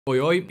Oi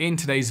oi, in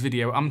today's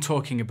video I'm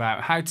talking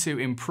about how to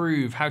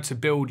improve, how to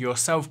build your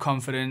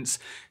self-confidence,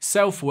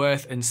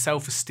 self-worth and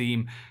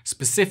self-esteem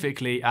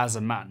specifically as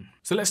a man.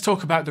 So let's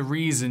talk about the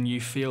reason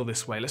you feel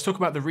this way. Let's talk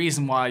about the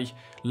reason why you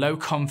have low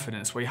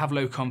confidence,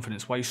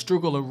 why you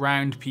struggle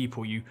around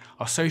people, you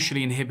are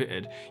socially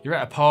inhibited, you're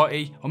at a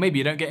party, or maybe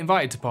you don't get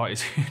invited to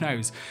parties, who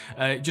knows.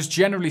 Just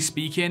generally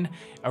speaking,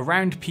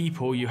 around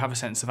people you have a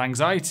sense of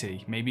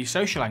anxiety, maybe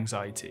social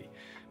anxiety.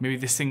 Maybe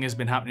this thing has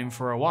been happening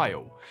for a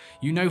while.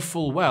 You know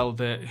full well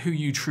that who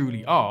you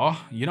truly are,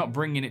 you're not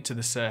bringing it to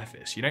the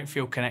surface. You don't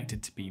feel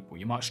connected to people.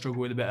 You might struggle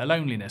with a bit of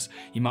loneliness.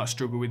 You might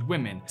struggle with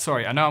women.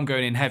 Sorry, I know I'm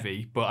going in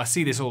heavy, but I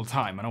see this all the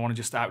time and I want to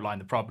just outline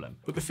the problem.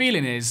 But the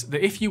feeling is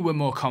that if you were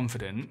more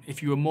confident,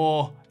 if you were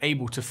more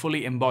able to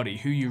fully embody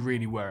who you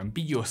really were and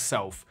be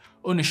yourself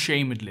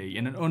unashamedly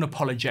in an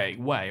unapologetic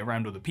way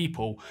around other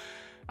people,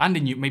 and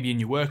maybe in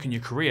your work and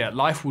your career,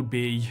 life would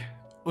be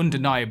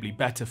undeniably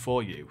better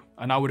for you.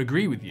 And I would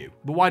agree with you.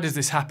 But why does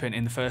this happen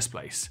in the first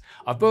place?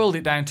 I've boiled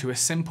it down to a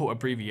simple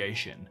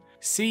abbreviation.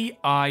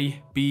 CIBIL.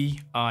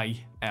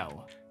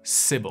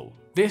 CIBIL.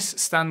 This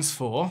stands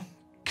for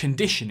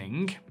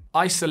conditioning,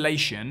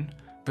 isolation,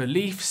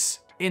 beliefs,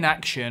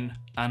 inaction,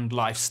 and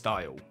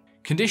lifestyle.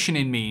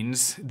 Conditioning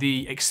means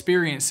the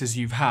experiences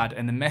you've had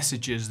and the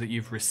messages that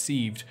you've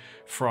received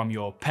from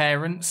your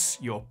parents,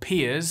 your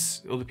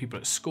peers, other people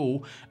at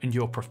school, and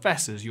your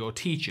professors, your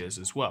teachers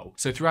as well.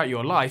 So throughout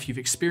your life, you've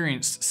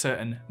experienced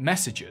certain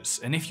messages.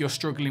 And if you're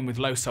struggling with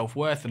low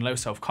self-worth and low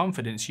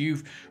self-confidence,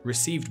 you've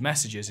received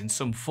messages in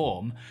some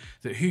form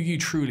that who you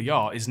truly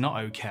are is not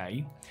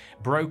okay,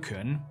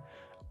 broken,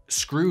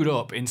 screwed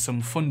up in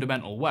some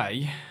fundamental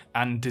way,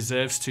 and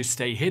deserves to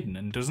stay hidden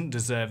and doesn't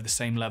deserve the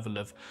same level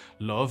of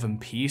love and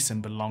peace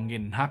and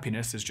belonging and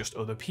happiness as just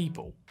other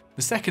people.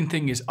 The second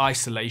thing is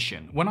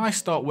isolation. When I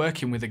start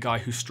working with a guy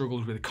who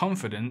struggles with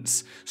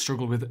confidence,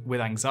 struggled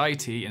with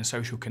anxiety and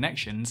social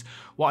connections,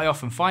 what I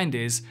often find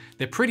is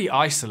they're pretty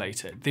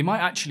isolated. They might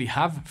actually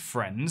have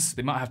friends,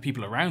 they might have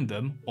people around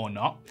them or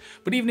not,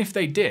 but even if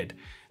they did,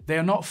 they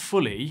are not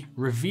fully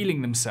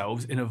revealing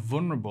themselves in a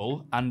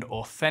vulnerable and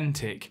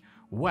authentic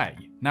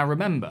way. Now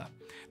remember,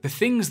 the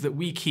things that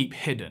we keep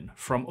hidden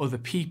from other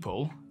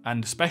people,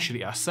 and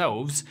especially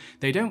ourselves,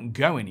 they don't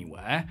go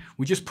anywhere.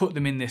 We just put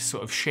them in this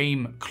sort of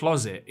shame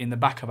closet in the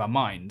back of our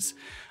minds.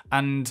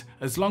 And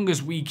as long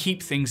as we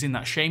keep things in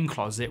that shame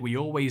closet, we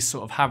always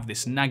sort of have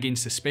this nagging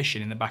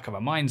suspicion in the back of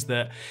our minds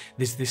that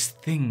there's this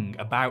thing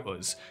about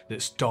us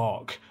that's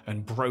dark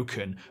and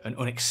broken and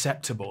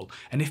unacceptable.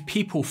 And if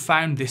people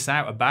found this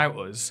out about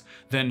us,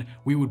 then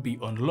we would be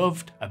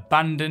unloved,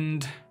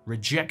 abandoned,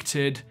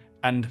 rejected,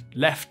 and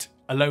left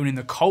alone in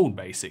the cold,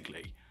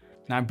 basically.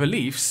 Now,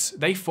 beliefs,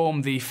 they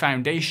form the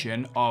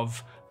foundation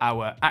of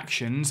our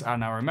actions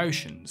and our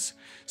emotions.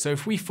 So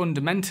if we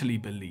fundamentally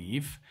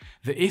believe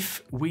that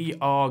if we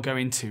are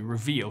going to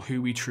reveal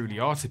who we truly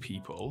are to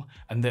people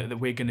and that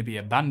we're going to be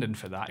abandoned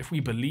for that, if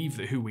we believe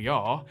that who we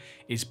are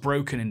is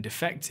broken and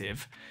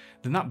defective,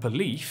 then that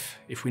belief,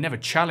 if we never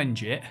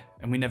challenge it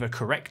and we never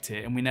correct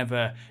it and we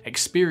never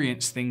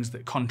experience things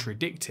that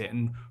contradict it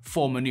and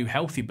form a new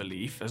healthy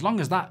belief, as long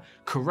as that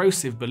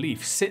corrosive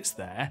belief sits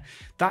there,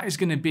 that is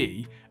going to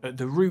be at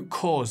the root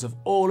cause of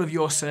all of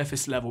your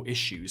surface level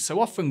issues.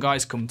 So often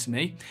guys come to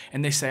me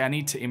and they say, I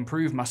need to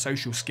improve my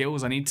social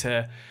skills, I need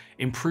to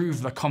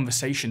improve the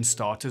conversation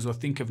starters or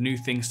think of new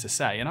things to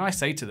say. And I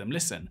say to them,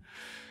 listen,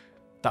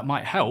 that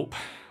might help,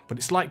 but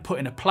it's like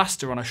putting a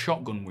plaster on a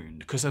shotgun wound,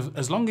 because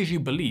as long as you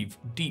believe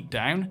deep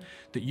down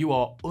that you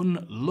are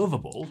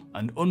unlovable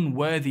and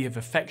unworthy of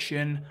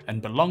affection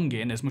and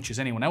belonging as much as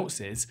anyone else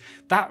is,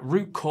 that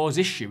root cause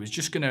issue is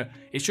just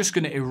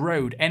gonna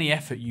erode any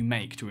effort you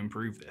make to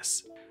improve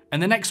this.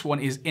 And the next one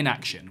is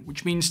inaction,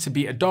 which means to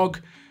be a dog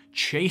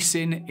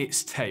chasing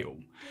its tail.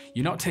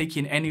 You're not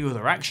taking any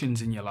other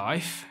actions in your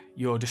life.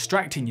 You're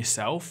distracting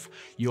yourself,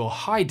 you're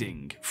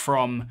hiding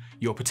from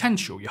your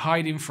potential, you're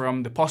hiding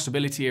from the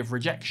possibility of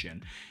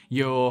rejection,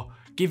 you're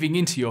giving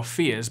into your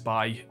fears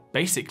by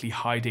basically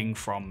hiding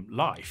from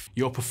life.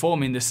 You're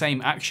performing the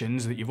same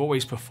actions that you've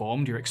always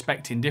performed, you're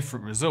expecting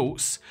different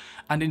results,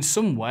 and in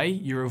some way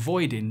you're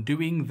avoiding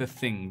doing the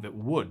thing that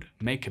would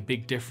make a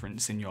big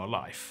difference in your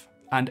life.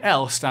 And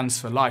L stands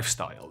for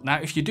lifestyle. Now,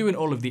 if you're doing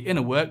all of the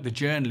inner work, the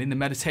journaling, the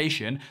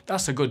meditation,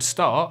 that's a good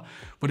start,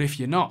 but if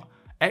you're not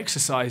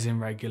exercising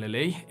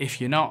regularly, if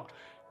you're not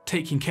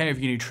taking care of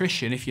your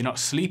nutrition, if you're not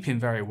sleeping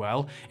very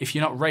well, if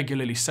you're not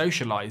regularly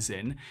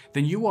socializing,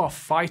 then you are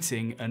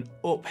fighting an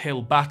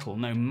uphill battle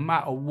no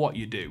matter what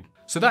you do.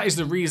 So that is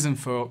the reason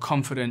for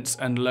confidence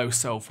and low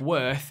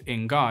self-worth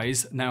in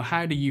guys. Now,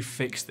 how do you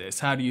fix this?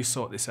 How do you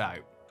sort this out?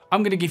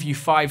 I'm going to give you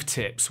 5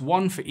 tips,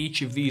 one for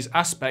each of these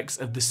aspects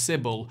of the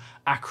CIBIL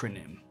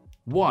acronym.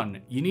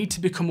 One, you need to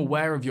become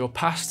aware of your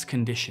past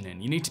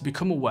conditioning. You need to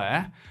become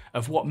aware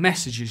of what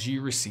messages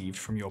you received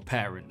from your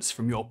parents,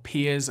 from your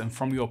peers, and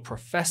from your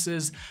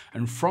professors,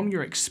 and from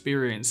your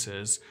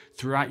experiences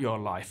throughout your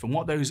life, and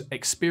what those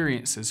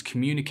experiences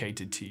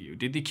communicated to you.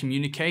 Did they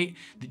communicate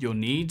that your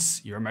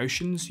needs, your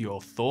emotions,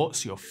 your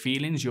thoughts, your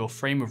feelings, your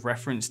frame of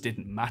reference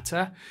didn't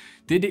matter?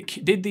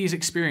 Did these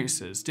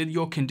experiences, did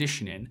your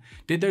conditioning,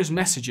 did those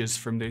messages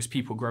from those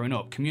people growing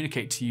up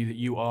communicate to you that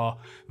you are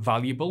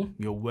valuable,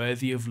 you're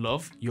worthy of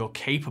love, you're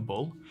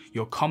capable,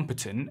 you're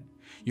competent,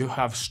 you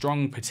have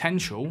strong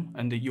potential,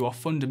 and that you are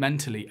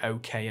fundamentally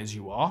okay as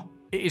you are?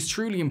 It is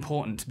truly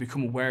important to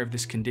become aware of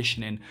this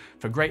conditioning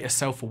for greater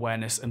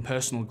self-awareness and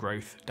personal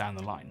growth down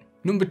the line.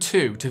 Number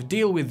two, to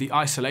deal with the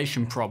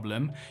isolation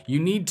problem, you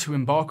need to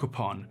embark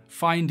upon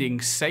finding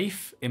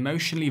safe,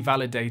 emotionally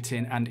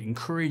validating and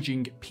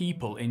encouraging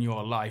people in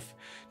your life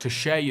to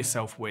share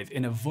yourself with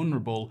in a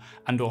vulnerable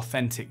and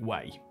authentic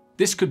way.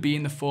 This could be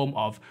in the form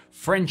of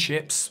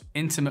friendships,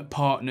 intimate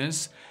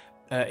partners,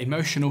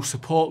 emotional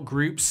support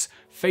groups,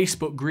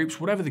 Facebook groups,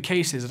 whatever the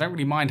case is. I don't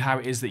really mind how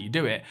it is that you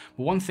do it,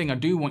 but one thing I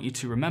do want you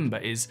to remember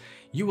is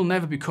you will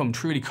never become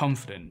truly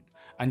confident,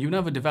 and you'll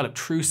never develop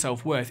true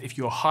self-worth if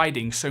you're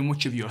hiding so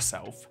much of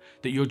yourself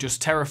that you're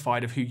just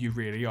terrified of who you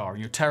really are, and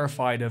you're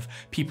terrified of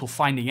people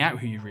finding out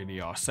who you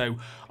really are. So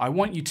I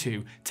want you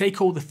to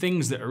take all the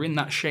things that are in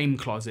that shame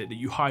closet that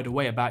you hide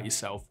away about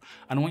yourself,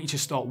 and I want you to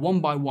start one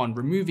by one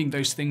removing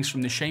those things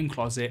from the shame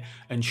closet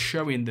and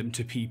showing them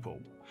to people.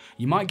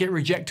 You might get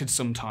rejected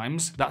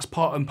sometimes. That's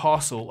part and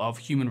parcel of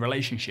human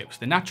relationships.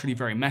 They're naturally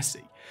very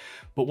messy.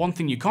 But one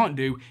thing you can't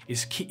do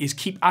is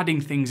keep adding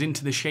things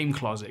into the shame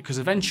closet, because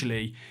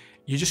eventually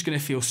you're just going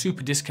to feel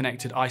super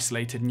disconnected,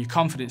 isolated, and your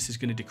confidence is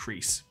going to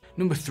decrease.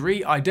 Number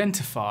three,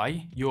 identify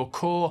your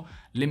core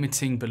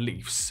limiting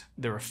beliefs,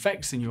 their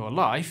effects in your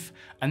life,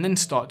 and then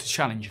start to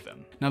challenge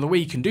them. Now, the way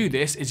you can do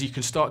this is you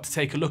can start to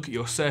take a look at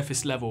your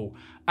surface level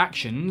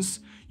actions,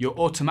 your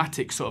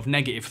automatic sort of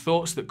negative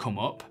thoughts that come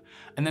up,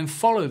 and then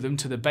follow them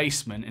to the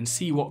basement and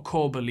see what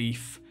core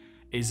belief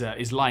is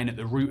lying at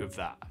the root of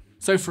that.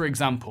 So for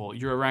example,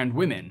 you're around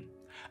women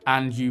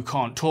and you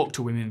can't talk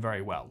to women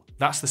very well.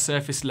 That's the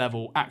surface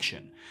level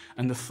action.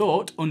 And the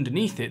thought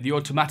underneath it, the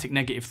automatic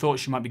negative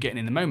thoughts you might be getting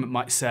in the moment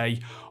might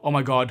say, oh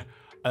my God,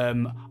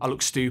 I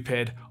look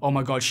stupid. Oh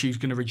my God, she's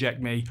gonna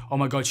reject me. Oh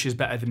my God, she's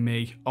better than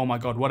me. Oh my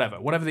God,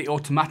 whatever. Whatever the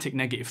automatic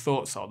negative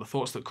thoughts are, the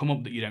thoughts that come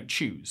up that you don't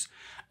choose.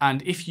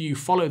 And if you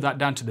follow that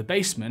down to the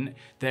basement,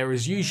 there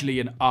is usually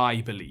an I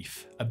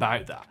belief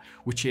about that,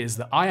 which is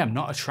that I am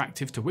not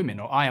attractive to women,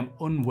 or I am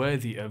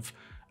unworthy of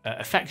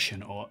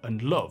affection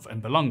and love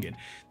and belonging.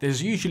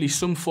 There's usually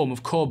some form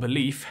of core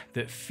belief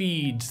that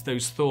feeds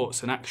those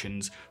thoughts and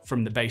actions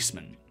from the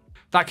basement.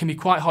 That can be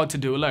quite hard to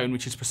do alone,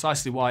 which is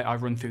precisely why I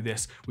run through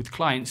this with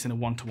clients in a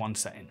one-to-one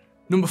setting.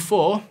 Number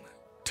four,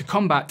 to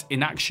combat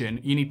inaction,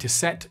 you need to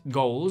set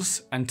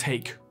goals and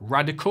take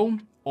radical,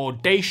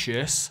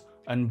 audacious,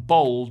 and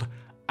bold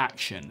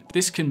action.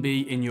 This can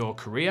be in your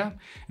career,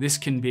 this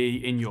can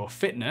be in your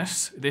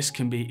fitness, this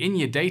can be in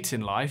your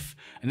dating life,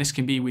 and this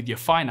can be with your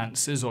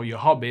finances or your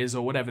hobbies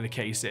or whatever the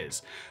case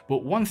is.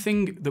 But one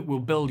thing that will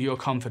build your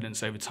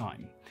confidence over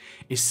time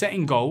is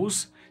setting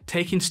goals,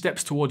 taking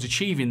steps towards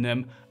achieving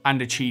them,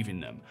 and achieving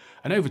them.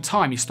 And over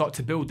time, you start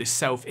to build this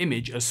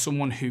self-image as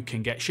someone who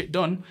can get shit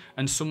done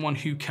and someone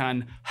who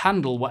can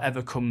handle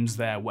whatever comes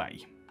their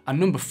way. And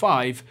number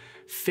five,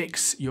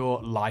 fix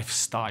your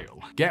lifestyle.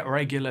 Get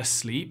regular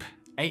sleep,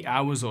 8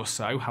 hours or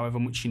so, however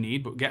much you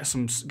need, but get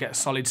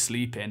solid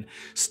sleep in.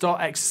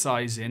 Start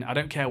exercising, I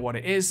don't care what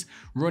it is,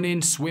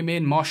 running,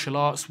 swimming, martial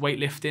arts,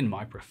 weightlifting,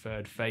 my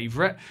preferred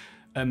favorite.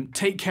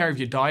 Take care of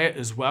your diet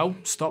as well.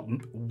 Stop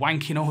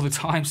wanking all the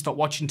time, stop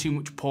watching too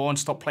much porn,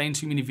 stop playing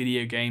too many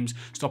video games,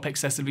 stop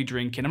excessively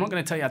drinking. I'm not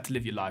gonna tell you how to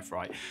live your life,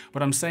 right?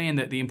 But I'm saying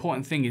that the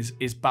important thing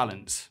is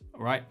balance,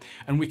 right?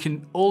 And we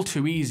can all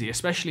too easy,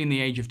 especially in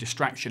the age of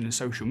distraction and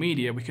social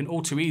media, we can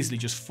all too easily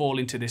just fall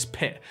into this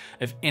pit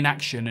of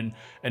inaction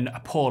and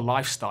a poor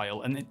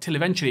lifestyle, and until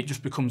eventually it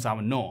just becomes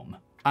our norm.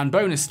 And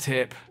bonus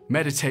tip,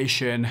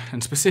 meditation,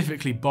 and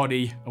specifically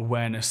body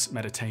awareness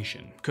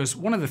meditation. Because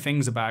one of the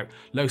things about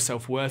low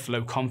self-worth,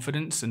 low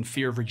confidence, and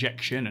fear of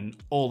rejection and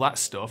all that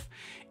stuff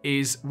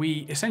is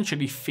we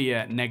essentially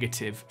fear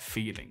negative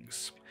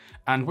feelings.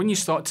 And when you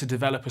start to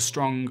develop a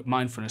strong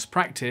mindfulness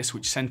practice,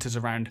 which centers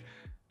around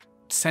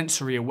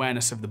sensory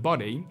awareness of the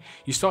body,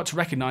 you start to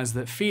recognize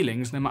that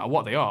feelings, no matter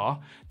what they are,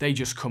 they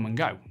just come and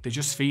go. They're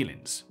just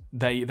feelings.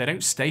 They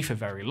don't stay for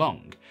very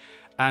long.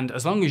 And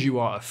as long as you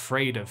are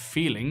afraid of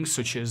feelings,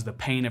 such as the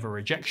pain of a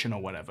rejection or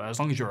whatever, as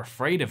long as you're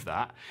afraid of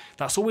that,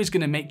 that's always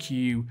going to make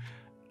you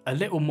a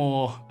little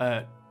more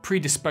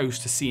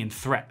predisposed to seeing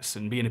threats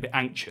and being a bit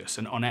anxious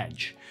and on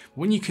edge.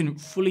 When you can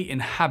fully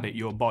inhabit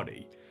your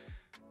body,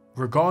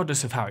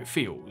 regardless of how it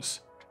feels,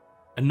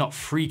 and not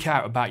freak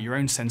out about your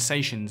own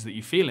sensations that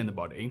you feel in the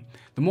body,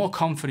 the more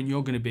confident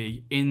you're going to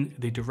be in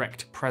the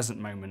direct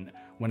present moment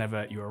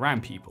whenever you're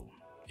around people.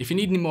 If you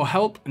need any more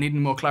help, need any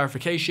more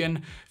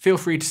clarification, feel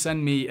free to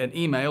send me an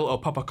email or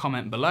pop a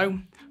comment below.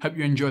 Hope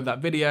you enjoyed that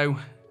video.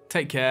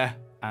 Take care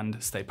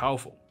and stay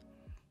powerful.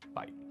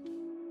 Bye.